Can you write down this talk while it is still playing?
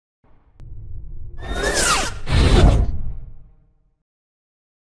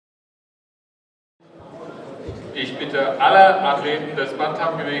Ich bitte alle Athleten des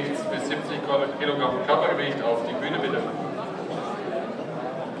Bantamgewichts bis 70 Kilogramm Körpergewicht auf die Bühne bitte.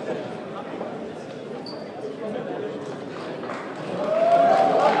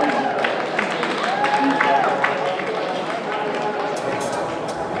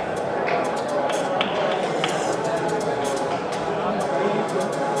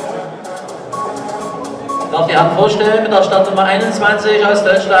 Ich darf die Herren vorstellen mit der Startnummer 21 aus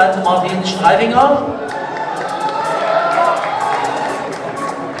Deutschland, Martin Streifinger.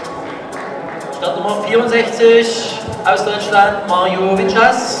 Startnummer 64 aus Deutschland, Mario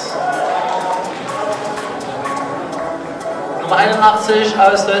Winchas. Nummer 81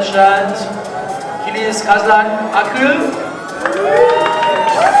 aus Deutschland, Kilis Kaslan Akül.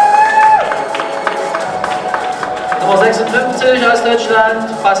 Nummer 56 aus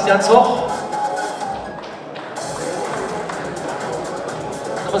Deutschland, Bastian Zoch.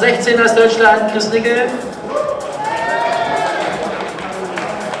 Nummer 16 aus Deutschland, Chris Nickel.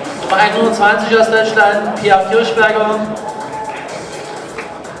 Nummer 120 aus Deutschland, Pia Kirchberger.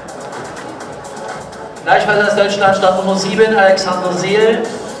 Gleichfalls aus Deutschland, Startnummer 7, Alexander Seel.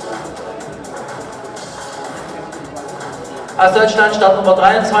 Aus Deutschland, Startnummer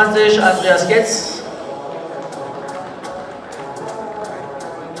 23, Andreas Getz.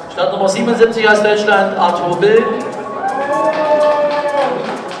 Startnummer 77 aus Deutschland, Arthur Will.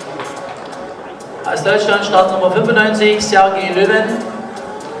 Aus Deutschland Startnummer 95, Sergei Löwen.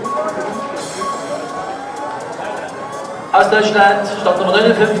 Aus Deutschland Startnummer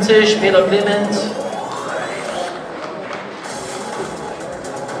 59, Peter Clement.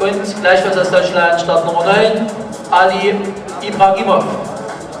 Und gleichfalls aus Deutschland Startnummer 9, Ali Ibrahimov.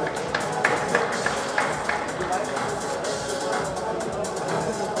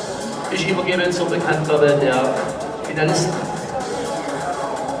 Ich übergebe zur Bekanntgabe der Finalisten.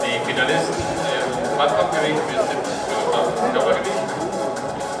 Die Finalisten im Bantamgewicht bis 70 Kilogramm Körpergewicht.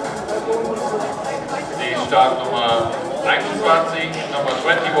 Die Startnummer 21, Nummer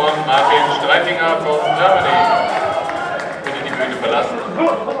 21, Martin Streifinger von Germany. Bitte die Bühne verlassen.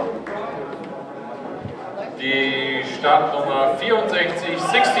 Die Startnummer 64,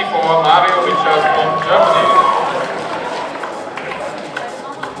 64, Mario Winchas von Germany.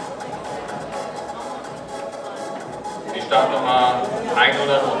 Die Startnummer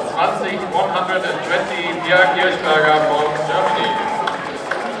 120, 120, Pia Kirchberger von Germany.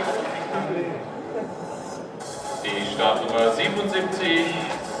 Die Startnummer 77,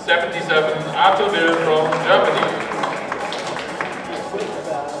 77, Arthur Will from Germany.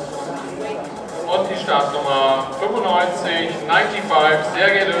 Und die Startnummer 95, 95,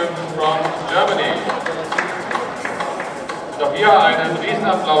 Sergei Löwen from Germany. Doch hier einen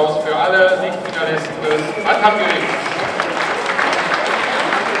Riesenapplaus für alle Nichtfinalisten des Bantamgewichts.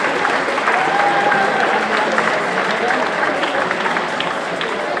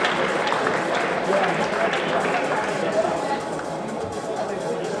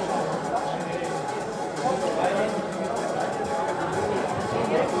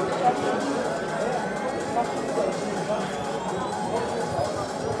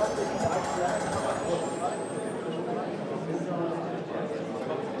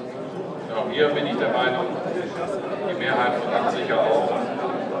 Hier bin ich der Meinung, die Mehrheit fragt sicher auch,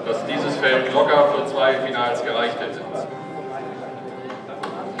 dass dieses Feld locker für 2 Finals gereicht hätte.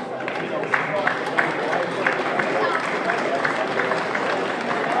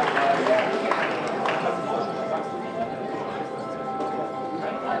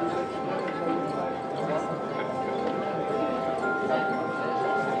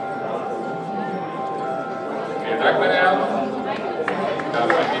 Vielen Dank, meine Herren.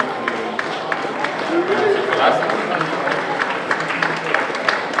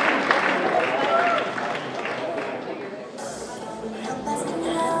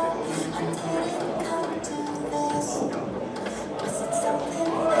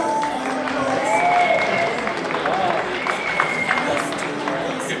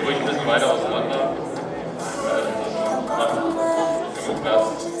 Geht ruhig ein bisschen weiter auseinander. Genug Platz.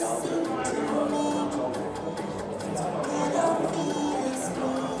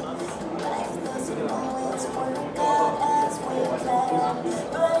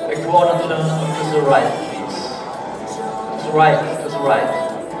 A quarter turn to the right, please. To the right, to the right.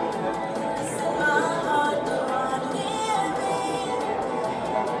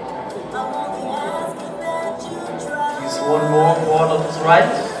 Please, one more quarter to the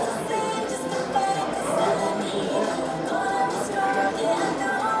right.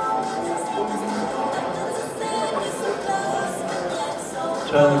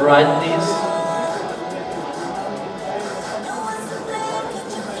 Turn right, please.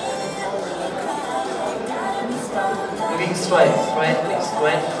 straight, please,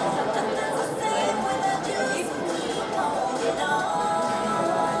 straight.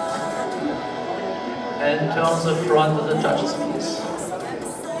 And turn the front of the judges, please.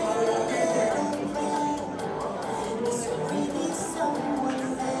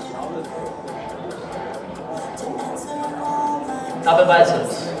 Double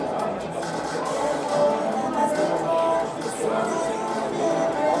biceps.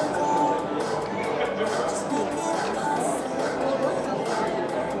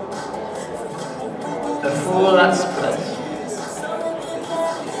 A full lat split.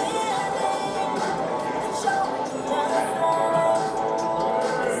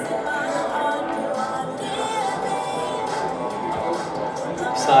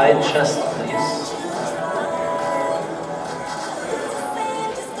 Side chest, please.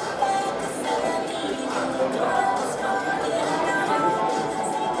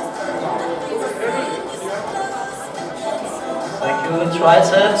 Thank you.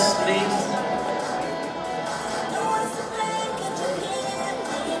 Triceps, please.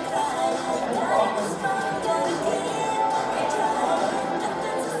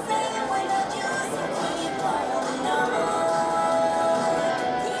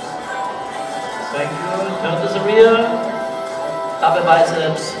 Thank you. Turn to the rear. Double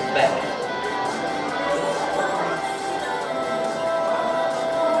biceps back.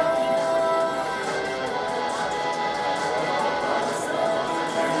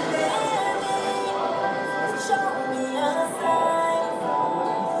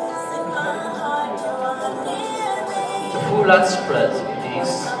 The full lat spread,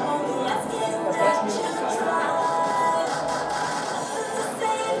 please.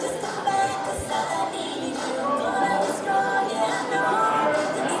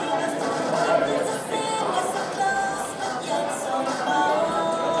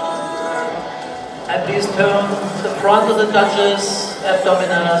 And please turn the front of the judges,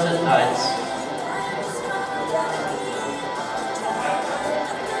 abdominals and thighs.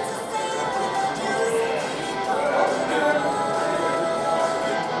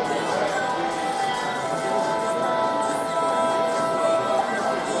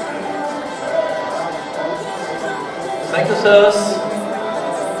 Thank you, sirs.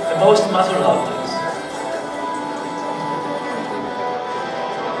 The most muscle out, please.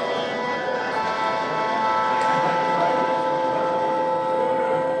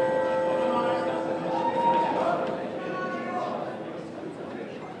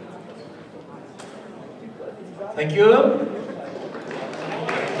 Thank you.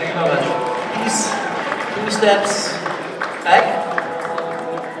 Thank you very much. Please, 2 steps back.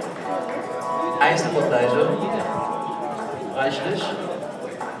 Einzelvergleiche. Reichlich.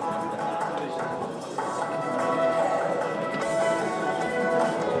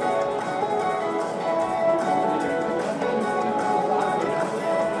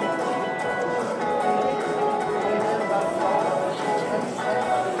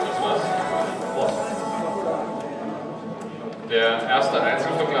 Der erste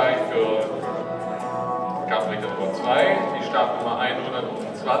Einzelvergleich für Kampfrichter Nummer 2, die Startnummer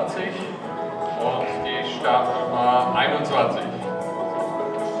 120 und die Startnummer 21.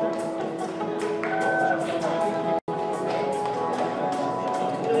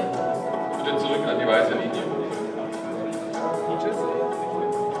 Bitte zurück an die weiße Linie.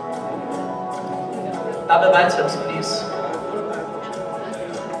 Double biceps, please.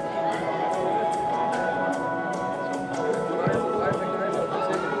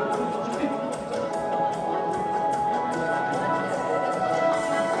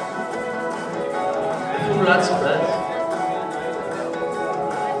 Lat spread.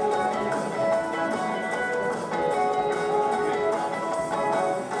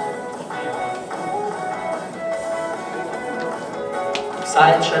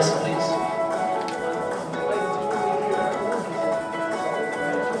 Side chest, please.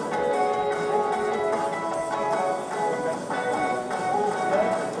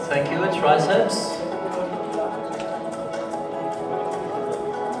 Thank you. Triceps.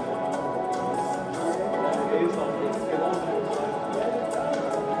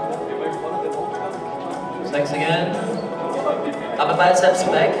 Thanks again. Upper biceps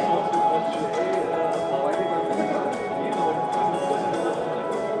back.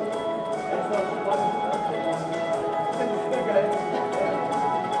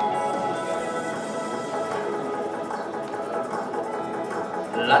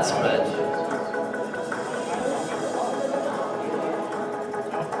 Lat spread.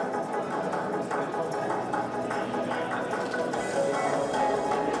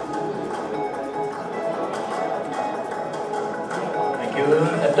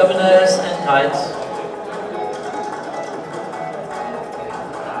 Abdominals and thighs.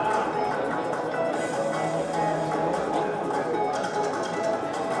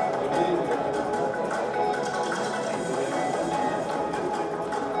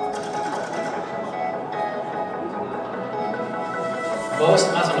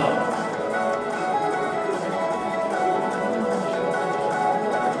 Most muscular.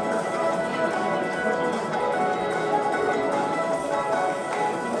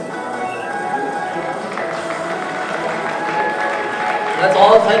 That's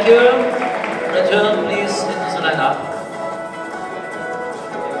all, thank you. Return please into the line-up.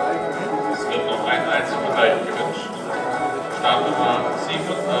 Es wird noch ein Einzelvergleich gewünscht. Startnummer 7,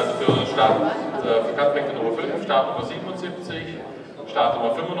 für Verkappränkte Nummer 5, Startnummer 77,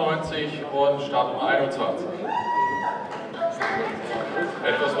 Startnummer 95 und Startnummer 21.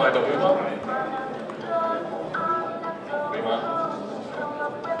 Etwas weiter rüber. Prima.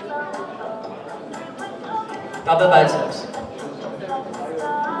 Double biceps.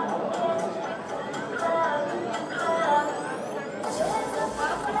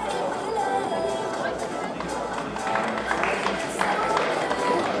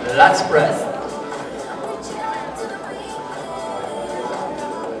 Lat spread.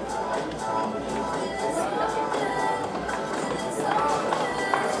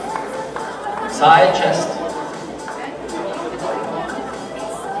 Side chest.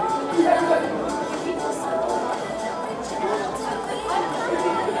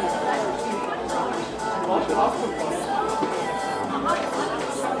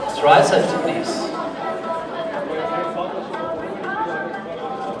 Triceps, please.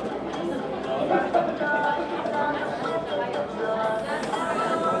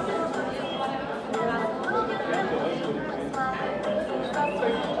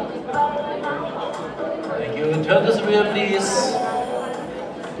 Thank you. Turn this rear, please.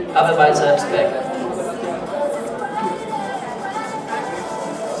 Upper biceps back.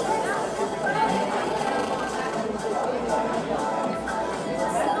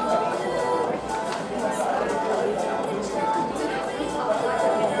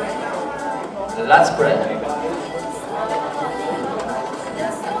 Lat spread.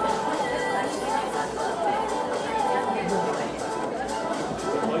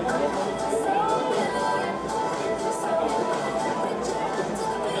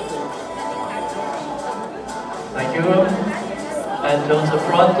 Thank you. And turn the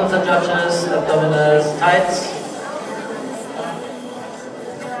front of the judges, abdominals tight.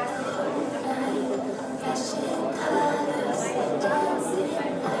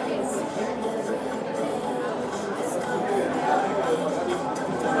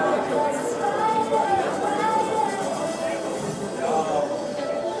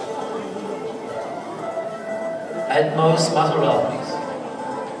 And most muscular, please.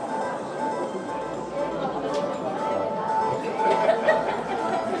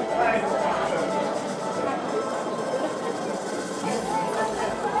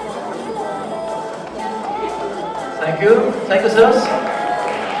 Thank you. Thank you, sirs.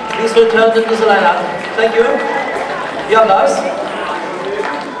 Please return to the line-up. Thank you. Ihr Applaus.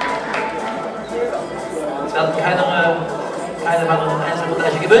 Es werden keine weiteren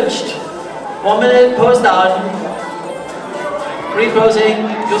Einzelbereiche gewünscht. 1 minute, pose down. Free posing,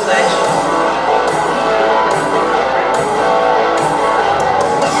 your stage.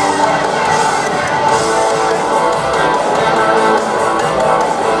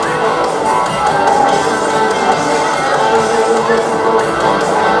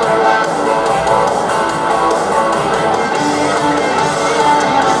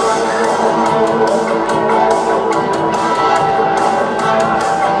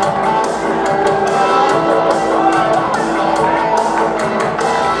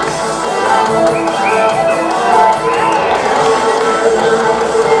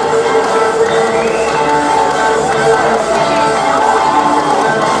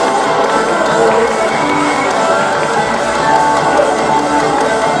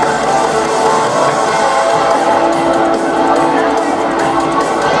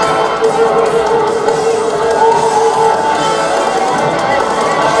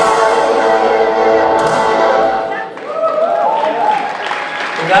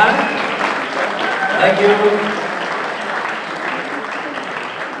 Thank you.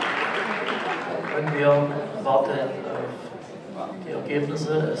 Und wir warten auf die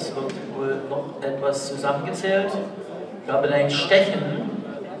Ergebnisse. Es wird wohl noch etwas zusammengezählt. Wir haben ein Stechen.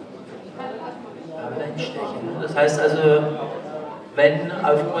 Das heißt also, wenn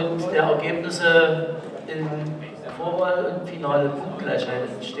aufgrund der Ergebnisse in Vorwahl und Finale Punktgleichheit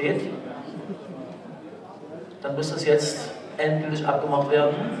entsteht, dann muss das jetzt endlich abgemacht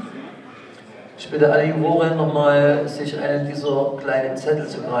werden. Ich bitte alle Juroren nochmal, sich einen dieser kleinen Zettel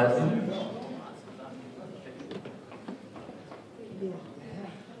zu greifen.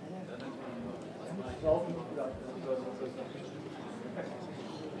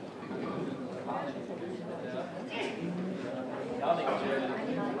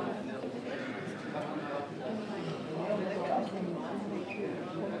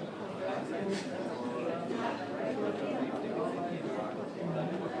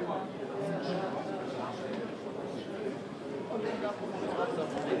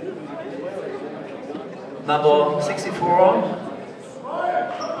 number 64,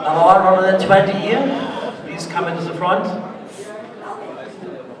 number 120, please come into the front.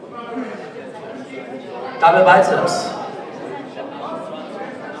 Double biceps.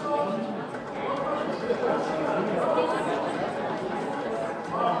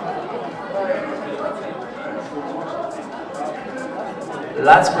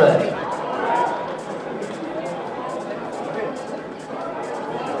 Lat spread.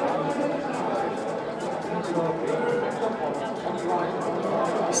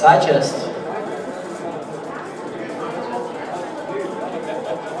 Side chest.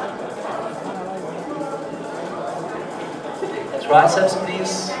 Triceps,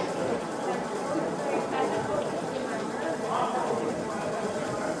 please.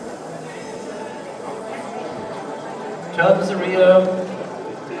 Turn to the rear.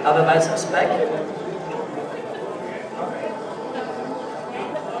 Other biceps back.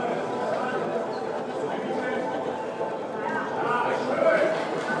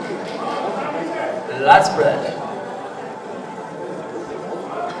 Lat spread.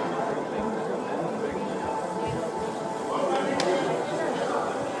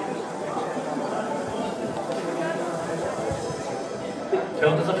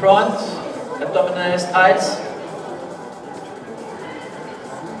 Turn to the front. Abdominal is tight.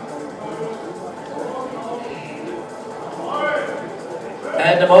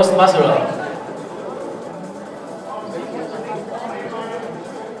 And the most muscular.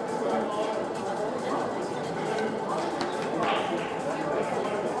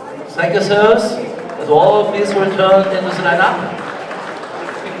 Thank you, sirs. As all, please return into the lineup.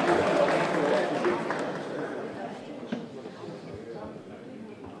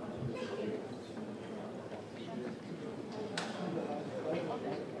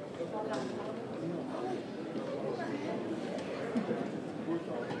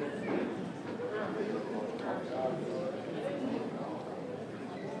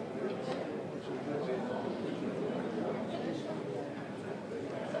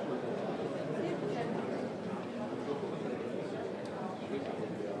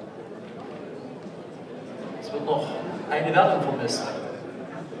 Es wird noch eine Wertung vermisst.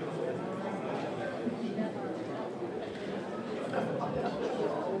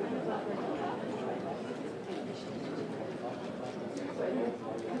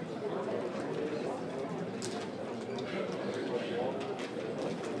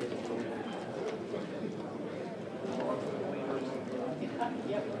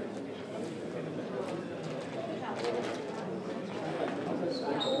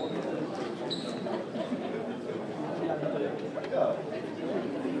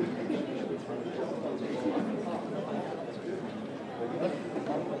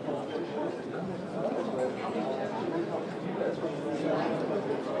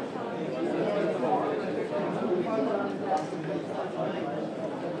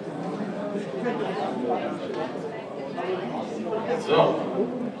 So,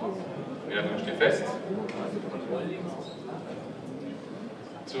 Wertung steht fest.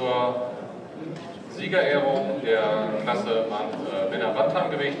 Zur Siegerehrung der Klasse Männer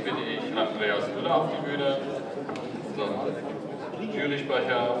Bantamgewicht bitte ich Andreas Müller auf die Bühne, unseren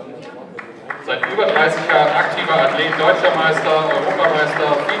Jurysprecher, seit über 30 Jahren aktiver Athlet, Deutscher Meister, Europameister,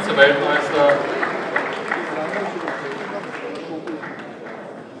 Vize-Weltmeister.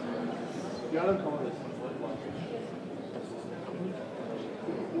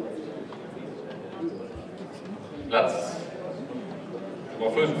 Platz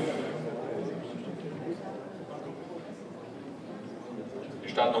Nummer 5. Die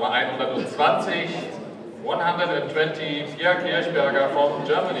Startnummer 120, 120, Pierre Kirchberger from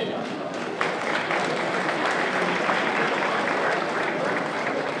Germany.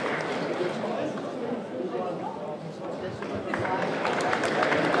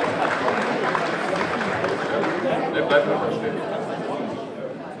 Der bleibt noch stehen.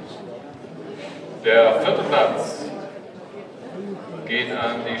 Der 4. Platz geht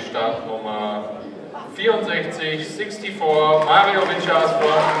an die Startnummer 64, 64, Mario Vichas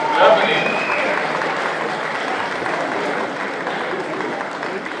from Germany.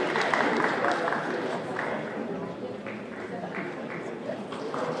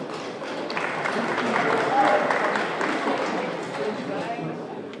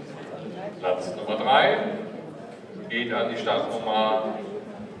 Platz Nummer 3 geht an die Startnummer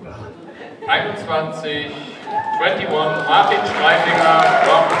 21, 21, Martin Streifinger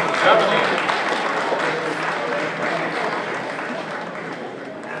from Germany.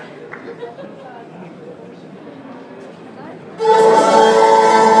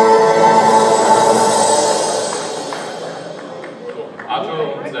 So, Arthur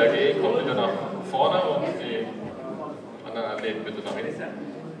und Sergej kommen bitte nach vorne und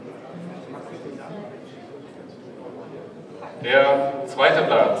Der zweite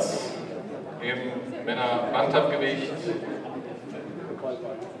Platz im Männer-Bantamgewicht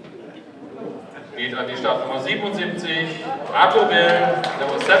geht an die Startnummer 77, Arthur Bill,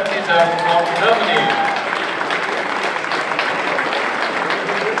 Nummer 77 from Germany.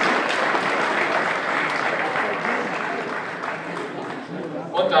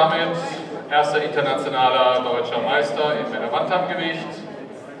 Und damit erster internationaler deutscher Meister im Männer-Bantamgewicht,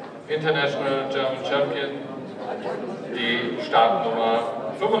 International German Champion, die Startnummer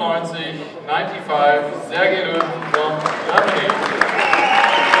 95, Sergei Löwen from Germany.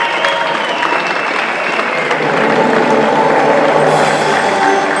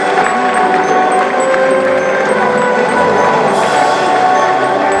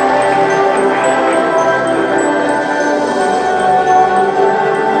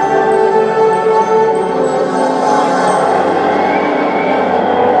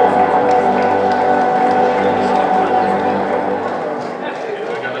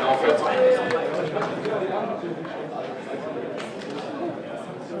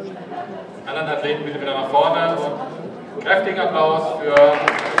 Anderen Athleten bitte wieder nach vorne und kräftigen Applaus für 5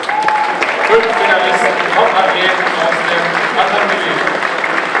 Finalisten, Top-Athleten aus dem Bantamgewicht.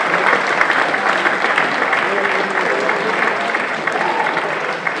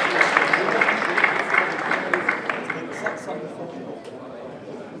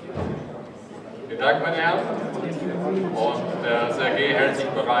 Vielen Dank, meine Herren. Und der Sergei hält sich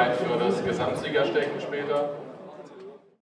bereit für das Gesamtsiegerstechen später.